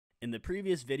In the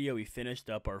previous video, we finished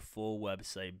up our full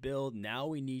website build. Now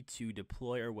we need to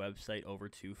deploy our website over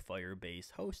to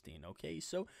Firebase hosting. Okay,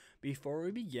 so before we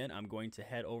begin, I'm going to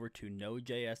head over to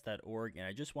nodejs.org, and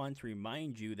I just want to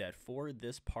remind you that for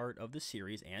this part of the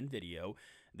series and video,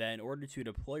 that in order to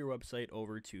deploy your website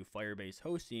over to Firebase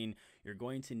hosting, you're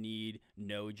going to need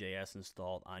Node.js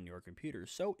installed on your computer.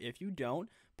 So if you don't,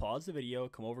 pause the video,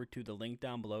 come over to the link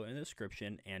down below in the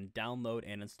description, and download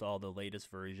and install the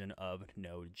latest version of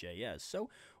Node.js. So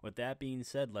with that being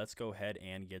said, let's go ahead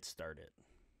and get started.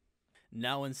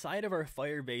 Now inside of our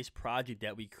Firebase project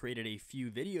that we created a few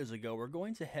videos ago, we're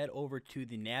going to head over to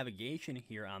the navigation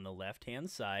here on the left hand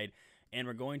side, and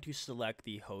we're going to select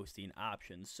the hosting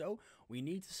option. So we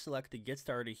need to select the get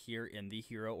started here in the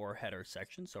hero or header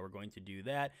section. So we're going to do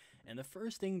that. And the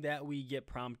first thing that we get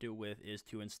prompted with is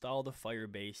to install the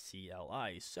Firebase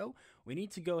CLI. So we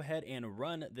need to go ahead and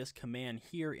run this command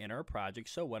here in our project.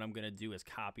 So what I'm going to do is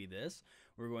copy this.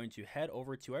 We're going to head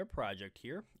over to our project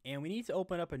here, and we need to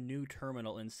open up a new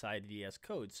terminal inside VS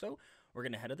Code. So we're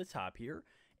going to head to the top here,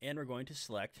 and we're going to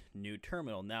select new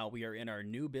terminal. Now we are in our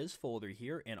new biz folder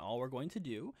here, and all we're going to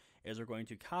do is we're going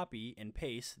to copy and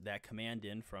paste that command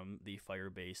in from the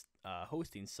Firebase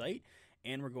hosting site,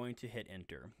 and we're going to hit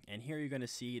enter. And here you're going to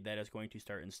see that it's going to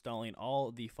start installing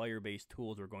all the Firebase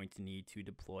tools we're going to need to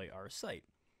deploy our site.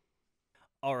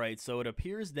 Alright, so it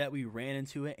appears that we ran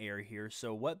into an error here.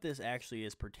 So what this actually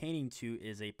is pertaining to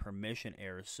is a permission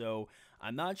error. So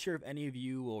I'm not sure if any of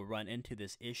you will run into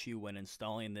this issue when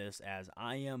installing this as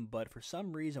I am, but for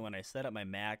some reason when I set up my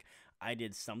Mac, I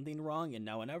did something wrong, and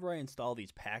now whenever I install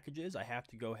these packages, I have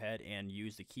to go ahead and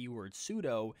use the keyword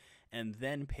sudo and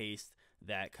then paste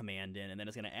that command in, and then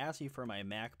it's going to ask me for my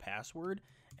Mac password,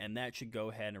 and that should go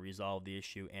ahead and resolve the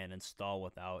issue and install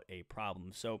without a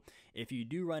problem. So if you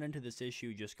do run into this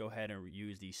issue, just go ahead and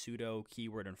use the sudo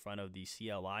keyword in front of the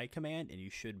CLI command, and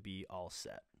you should be all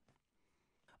set.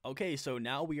 Okay, so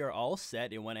now we are all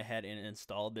set and went ahead and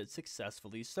installed it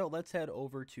successfully. So let's head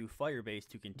over to Firebase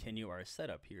to continue our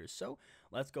setup here. So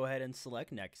let's go ahead and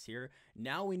select next here.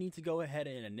 Now we need to go ahead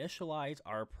and initialize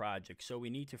our project. So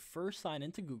we need to first sign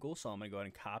into Google. So I'm going to go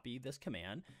ahead and copy this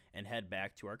command and head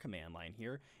back to our command line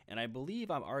here. And I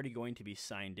believe I'm already going to be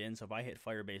signed in. So if I hit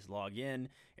Firebase Login,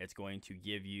 it's going to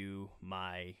give you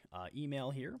my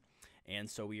email here. And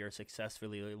so we are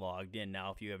successfully logged in.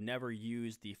 Now, if you have never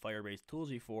used the Firebase tools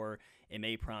before, it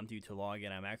may prompt you to log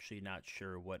in. I'm actually not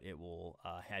sure what it will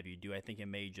have you do. I think it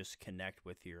may just connect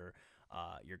with your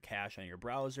cache on your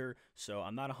browser. So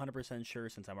I'm not 100% sure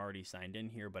since I'm already signed in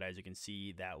here, but as you can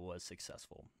see, that was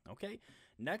successful. Okay,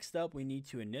 next up, we need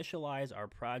to initialize our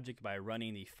project by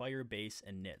running the Firebase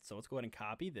init. So let's go ahead and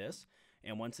copy this.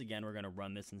 And once again, we're going to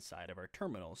run this inside of our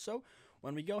terminal. So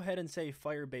when we go ahead and say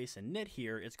Firebase init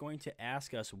here, it's going to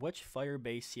ask us which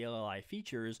Firebase CLI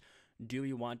features do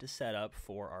we want to set up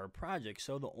for our project.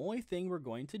 So the only thing we're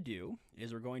going to do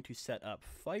is we're going to set up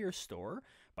Firestore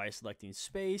by selecting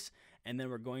space, and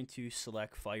then we're going to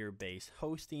select Firebase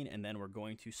hosting, and then we're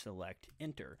going to select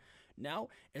enter. Now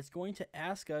it's going to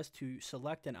ask us to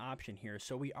select an option here.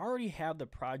 So we already have the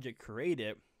project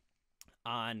created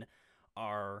on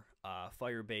our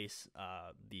Firebase,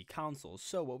 the console.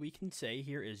 So what we can say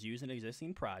here is use an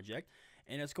existing project,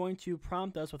 and it's going to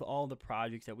prompt us with all the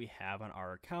projects that we have on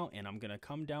our account. And I'm going to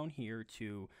come down here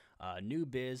to new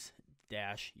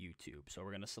biz-YouTube. So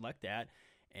we're going to select that.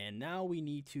 And now we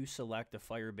need to select the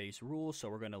Firebase rule. So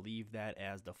we're going to leave that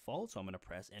as default. So I'm going to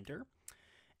press enter.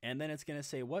 And then it's going to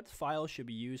say what file should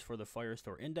be used for the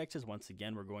Firestore indexes. Once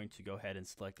again, we're going to go ahead and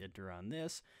select enter on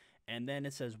this. And then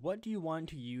it says, what do you want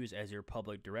to use as your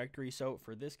public directory? So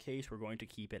for this case, we're going to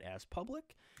keep it as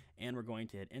public, and we're going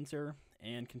to hit enter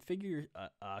and configure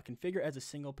as a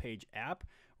single page app.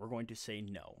 We're going to say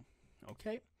no.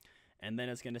 Okay. And then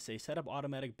it's going to say set up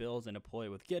automatic builds and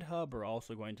deploy with GitHub. We're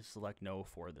also going to select no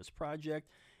for this project,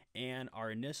 and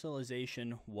our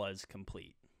initialization was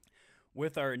complete.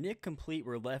 With our init complete,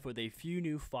 we're left with a few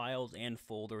new files and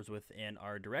folders within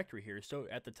our directory here. So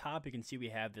at the top, you can see we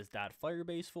have this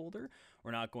 .firebase folder.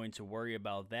 We're not going to worry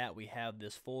about that. We have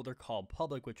this folder called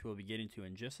public, which we'll be getting to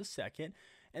in just a second.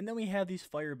 And then we have these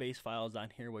Firebase files on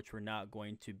here, which we're not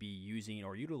going to be using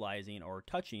or utilizing or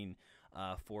touching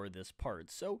for this part.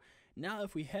 So now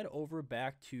if we head over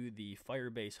back to the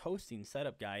Firebase hosting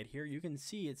setup guide here, you can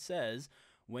see it says,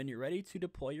 when you're ready to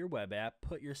deploy your web app,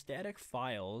 put your static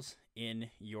files in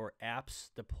your apps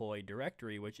deploy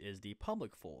directory, which is the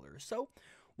public folder. So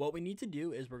what we need to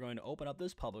do is we're going to open up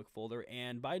this public folder,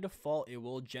 and by default, it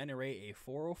will generate a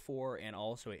 404 and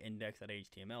also an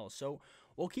index.html. So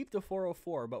we'll keep the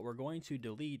 404, but we're going to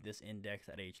delete this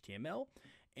index.html.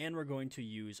 and we're going to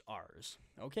use ours.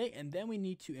 Okay, and then we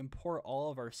need to import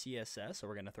all of our CSS. So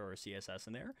we're going to throw our CSS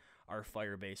in there, our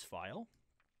Firebase file,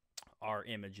 our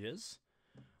images,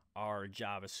 our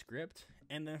JavaScript,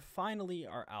 and then finally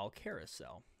our OWL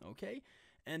carousel. Okay,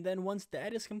 and then once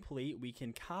that is complete, we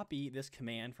can copy this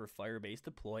command for Firebase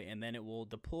Deploy, and then it will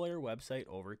deploy our website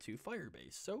over to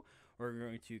Firebase. So we're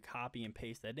going to copy and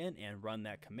paste that in and run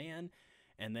that command,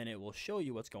 and then it will show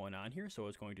you what's going on here. So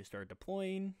it's going to start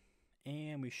deploying,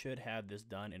 and we should have this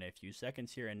done in a few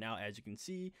seconds here. And now, as you can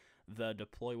see, the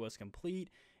deploy was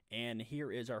complete, and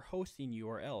here is our hosting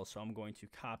URL. So I'm going to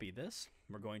copy this.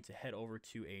 We're going to head over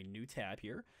to a new tab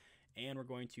here, and we're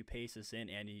going to paste this in,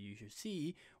 and you should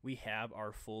see we have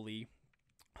our fully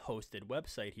hosted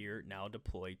website here now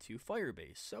deployed to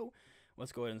Firebase. So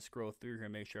let's go ahead and scroll through here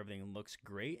and make sure everything looks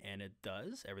great, and it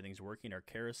does. Everything's working. Our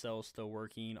carousel is still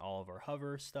working. All of our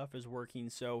hover stuff is working.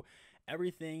 So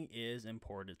everything is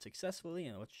imported successfully,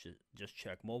 and let's just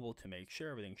check mobile to make sure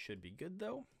everything should be good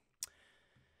though.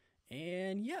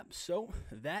 And yep, so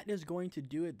that is going to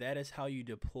do it. That is how you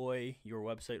deploy your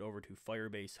website over to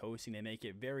Firebase hosting. They make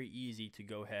it very easy to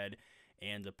go ahead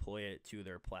and deploy it to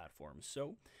their platform.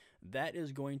 So that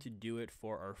is going to do it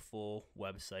for our full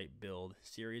website build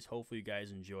series. Hopefully you guys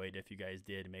enjoyed. If you guys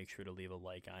did, make sure to leave a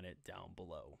like on it down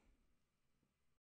below.